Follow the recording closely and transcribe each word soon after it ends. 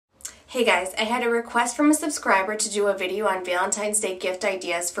Hey guys, I had a request from a subscriber to do a video on Valentine's Day gift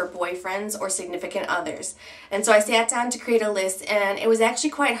ideas for boyfriends or significant others. And so I sat down to create a list, and it was actually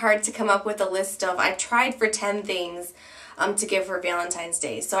quite hard to come up with a list of, I tried for 10 things to give for Valentine's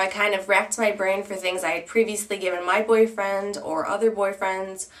Day. So I kind of racked my brain for things I had previously given my boyfriend or other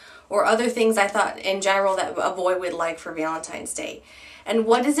boyfriends or other things I thought in general that a boy would like for Valentine's Day. And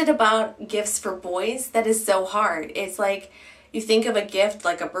what is it about gifts for boys that is so hard? It's like, you think of a gift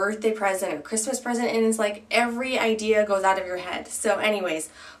like a birthday present or Christmas present, and it's like every idea goes out of your head. So anyways,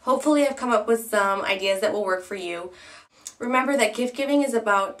 hopefully I've come up with some ideas that will work for you. Remember that gift giving is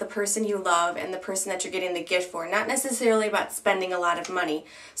about the person you love and the person that you're getting the gift for, not necessarily about spending a lot of money.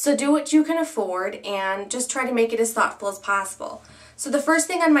 So do what you can afford and just try to make it as thoughtful as possible. So the first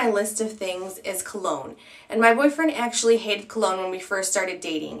thing on my list of things is cologne. And my boyfriend actually hated cologne when we first started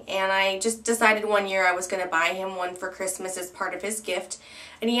dating. And I just decided one year I was going to buy him one for Christmas as part of his gift.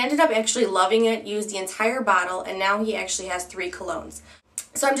 And he ended up actually loving it, used the entire bottle, and now he actually has 3 colognes.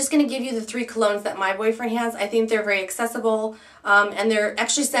 So I'm just going to give you the 3 colognes that my boyfriend has. I think they're very accessible, and they're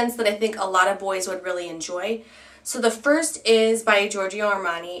actually scents that I think a lot of boys would really enjoy. So the first is by Giorgio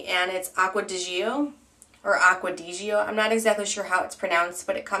Armani, and it's Acqua di Gio, or Acqua di Gio. I'm not exactly sure how it's pronounced,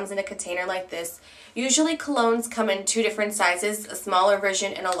 but it comes in a container like this. Usually colognes come in 2 different sizes, a smaller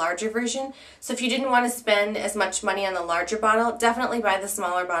version and a larger version. So if you didn't want to spend as much money on the larger bottle, definitely buy the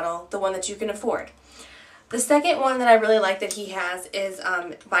smaller bottle, the one that you can afford. The second one that I really like that he has is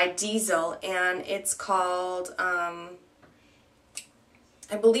by Diesel, and it's called, I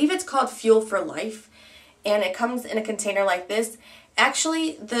believe it's called Fuel for Life, and it comes in a container like this.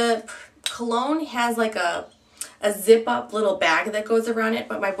 Actually, the cologne has like a zip-up little bag that goes around it,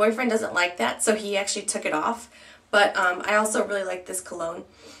 but my boyfriend doesn't like that, so he actually took it off. But I also really like this cologne.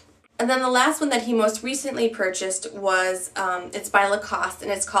 And then the last one that he most recently purchased was, it's by Lacoste,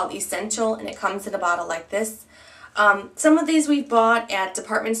 and it's called Essential, and it comes in a bottle like this. Some of these we've bought at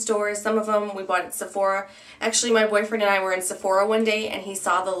department stores, some of them we bought at Sephora. Actually, my boyfriend and I were in Sephora one day, and he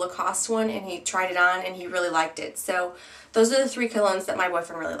saw the Lacoste one, and he tried it on, and he really liked it. So those are the 3 colognes that my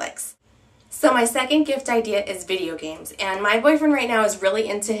boyfriend really likes. So my second gift idea is video games, and my boyfriend right now is really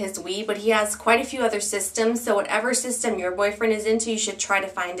into his Wii, but he has quite a few other systems, so whatever system your boyfriend is into, you should try to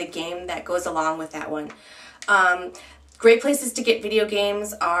find a game that goes along with that one. Great places to get video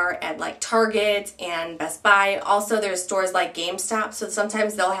games are at like Target and Best Buy. Also, there's stores like GameStop, so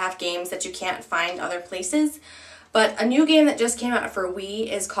sometimes they'll have games that you can't find other places. But a new game that just came out for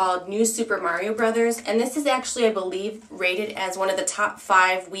Wii is called New Super Mario Brothers, and this is actually, I believe, rated as one of the top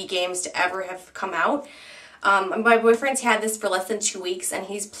 5 Wii games to ever have come out. My boyfriend's had this for less than 2 weeks, and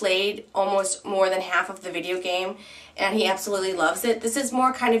he's played almost more than half of the video game, and he absolutely loves it. This is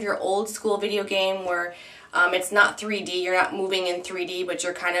more kind of your old school video game where it's not 3D, you're not moving in 3D, but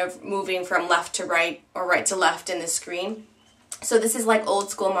you're kind of moving from left to right or right to left in the screen. So this is like old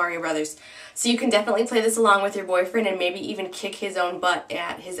school Mario Brothers. So you can definitely play this along with your boyfriend and maybe even kick his own butt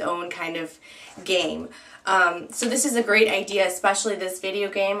at his own kind of game. So this is a great idea, especially this video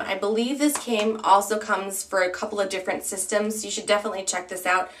game. I believe this game also comes for a couple of different systems. You should definitely check this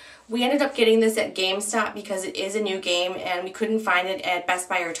out. We ended up getting this at GameStop because it is a new game and we couldn't find it at Best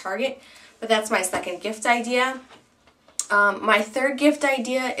Buy or Target. But that's my second gift idea. My third gift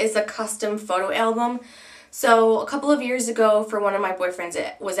idea is a custom photo album. So a couple of years ago for one of my boyfriends,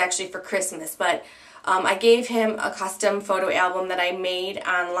 it was actually for Christmas, but I gave him a custom photo album that I made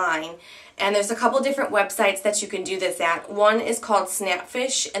online. And there's a couple different websites that you can do this at. One is called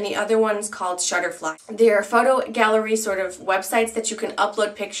Snapfish and the other one's called Shutterfly. They're photo gallery sort of websites that you can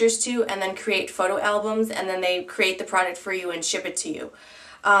upload pictures to and then create photo albums, and then they create the product for you and ship it to you.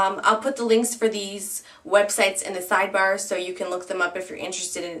 I'll put the links for these websites in the sidebar so you can look them up if you're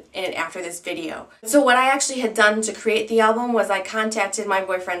interested in it after this video. So what I actually had done to create the album was I contacted my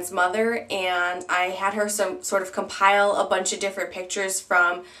boyfriend's mother, and I had her sort of compile a bunch of different pictures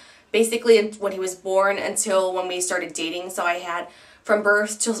from basically when he was born until when we started dating. So I had from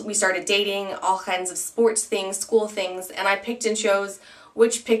birth till we started dating, all kinds of sports things, school things, and I picked and chose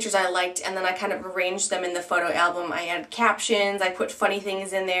which pictures I liked, and then I kind of arranged them in the photo album. I added captions, I put funny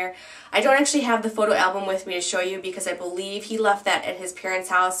things in there. I don't actually have the photo album with me to show you because I believe he left that at his parents'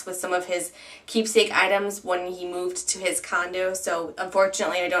 house with some of his keepsake items when he moved to his condo, so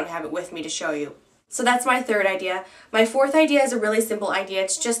unfortunately I don't have it with me to show you. So that's my third idea. My fourth idea is a really simple idea.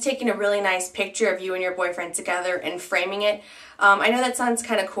 It's just taking a really nice picture of you and your boyfriend together and framing it. I know that sounds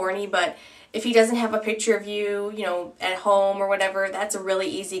kind of corny, but if he doesn't have a picture of you, you know, at home or whatever, that's a really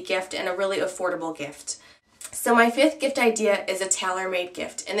easy gift and a really affordable gift. So my fifth gift idea is a tailor-made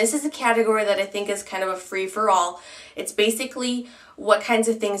gift, and this is a category that I think is kind of a free-for-all. It's basically what kinds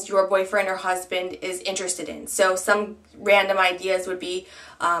of things your boyfriend or husband is interested in. So some random ideas would be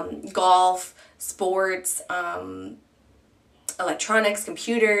golf, sports, electronics,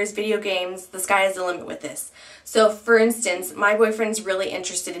 computers, video games. The sky is the limit with this. So for instance, my boyfriend's really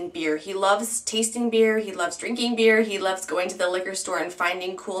interested in beer. He loves tasting beer, he loves drinking beer, he loves going to the liquor store and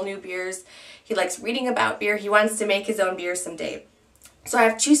finding cool new beers. He likes reading about beer. He wants to make his own beer someday. So I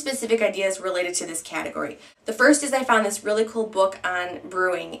have two specific ideas related to this category. The first is I found this really cool book on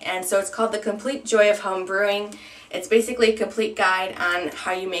brewing, and so it's called The Complete Joy of Home Brewing. It's basically a complete guide on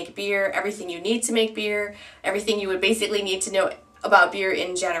how you make beer, everything you need to make beer, everything you would basically need to know about beer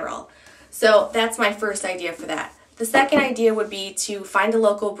in general. So that's my first idea for that. The second idea would be to find a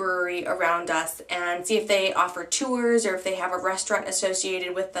local brewery around us and see if they offer tours or if they have a restaurant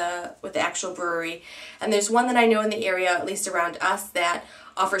associated with the actual brewery. And there's one that I know in the area, at least around us, that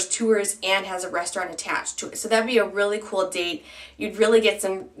offers tours and has a restaurant attached to it. So that'd be a really cool date. You'd really get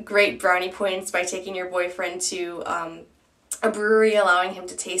some great brownie points by taking your boyfriend to a brewery, allowing him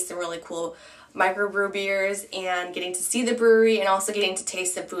to taste some really cool microbrew beers and getting to see the brewery and also getting to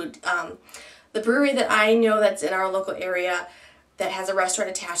taste the food. The brewery that I know that's in our local area that has a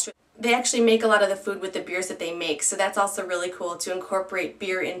restaurant attached to it, they actually make a lot of the food with the beers that they make, so that's also really cool to incorporate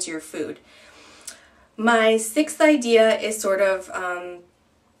beer into your food. My sixth idea is sort of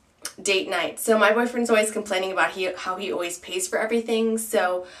date night. So my boyfriend's always complaining about how he always pays for everything,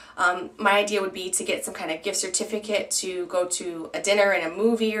 so my idea would be to get some kind of gift certificate to go to a dinner and a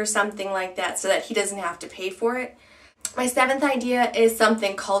movie or something like that so that he doesn't have to pay for it. My seventh idea is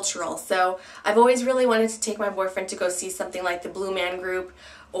something cultural. So I've always really wanted to take my boyfriend to go see something like the Blue Man Group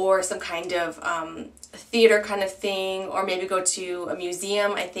or some kind of theater kind of thing, or maybe go to a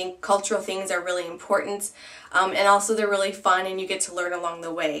museum. I think cultural things are really important, and also they're really fun and you get to learn along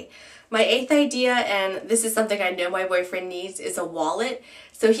the way. My eighth idea, and this is something I know my boyfriend needs, is a wallet.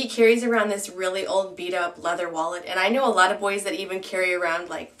 So he carries around this really old beat up leather wallet, and I know a lot of boys that even carry around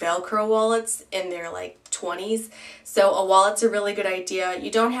like Velcro wallets in their like 20s. So a wallet's a really good idea.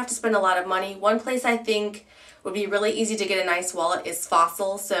 You don't have to spend a lot of money. One place I think would be really easy to get a nice wallet is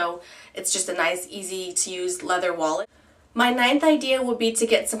Fossil, so it's just a nice, easy to use leather wallet. My ninth idea would be to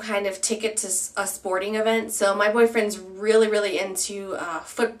get some kind of ticket to a sporting event. So my boyfriend's really into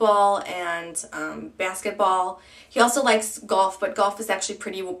football and basketball. He also likes golf, but golf is actually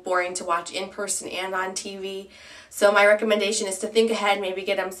pretty boring to watch in person and on TV. So my recommendation is to think ahead, maybe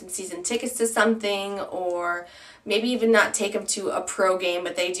get him some season tickets to something, or maybe even not take him to a pro game,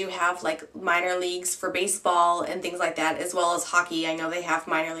 but they do have like minor leagues for baseball and things like that, as well as hockey. I know they have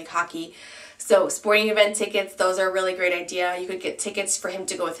minor league hockey. So sporting event tickets, those are a really great idea. You could get tickets for him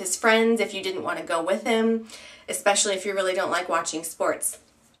to go with his friends if you didn't want to go with him, especially if you really don't like watching sports.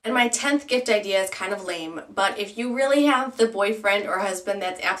 And my 10th gift idea is kind of lame, but if you really have the boyfriend or husband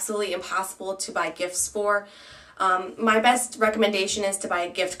that's absolutely impossible to buy gifts for, my best recommendation is to buy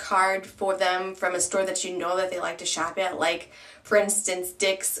a gift card for them from a store that you know that they like to shop at, like for instance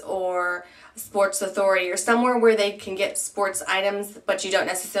Dick's or Sports Authority, or somewhere where they can get sports items but you don't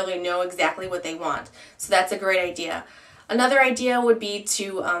necessarily know exactly what they want. So that's a great idea. Another idea would be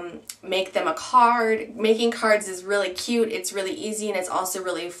to make them a card. Making cards is really cute, it's really easy, and it's also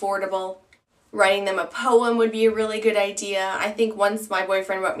really affordable. Writing them a poem would be a really good idea. I think once my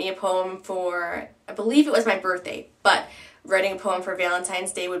boyfriend wrote me a poem for, I believe it was my birthday, but writing a poem for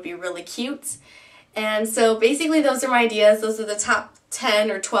Valentine's Day would be really cute. And so basically those are my ideas. Those are the top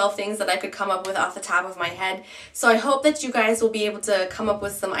 10 or 12 things that I could come up with off the top of my head. So I hope that you guys will be able to come up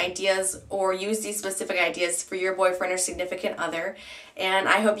with some ideas or use these specific ideas for your boyfriend or significant other. And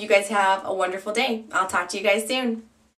I hope you guys have a wonderful day. I'll talk to you guys soon.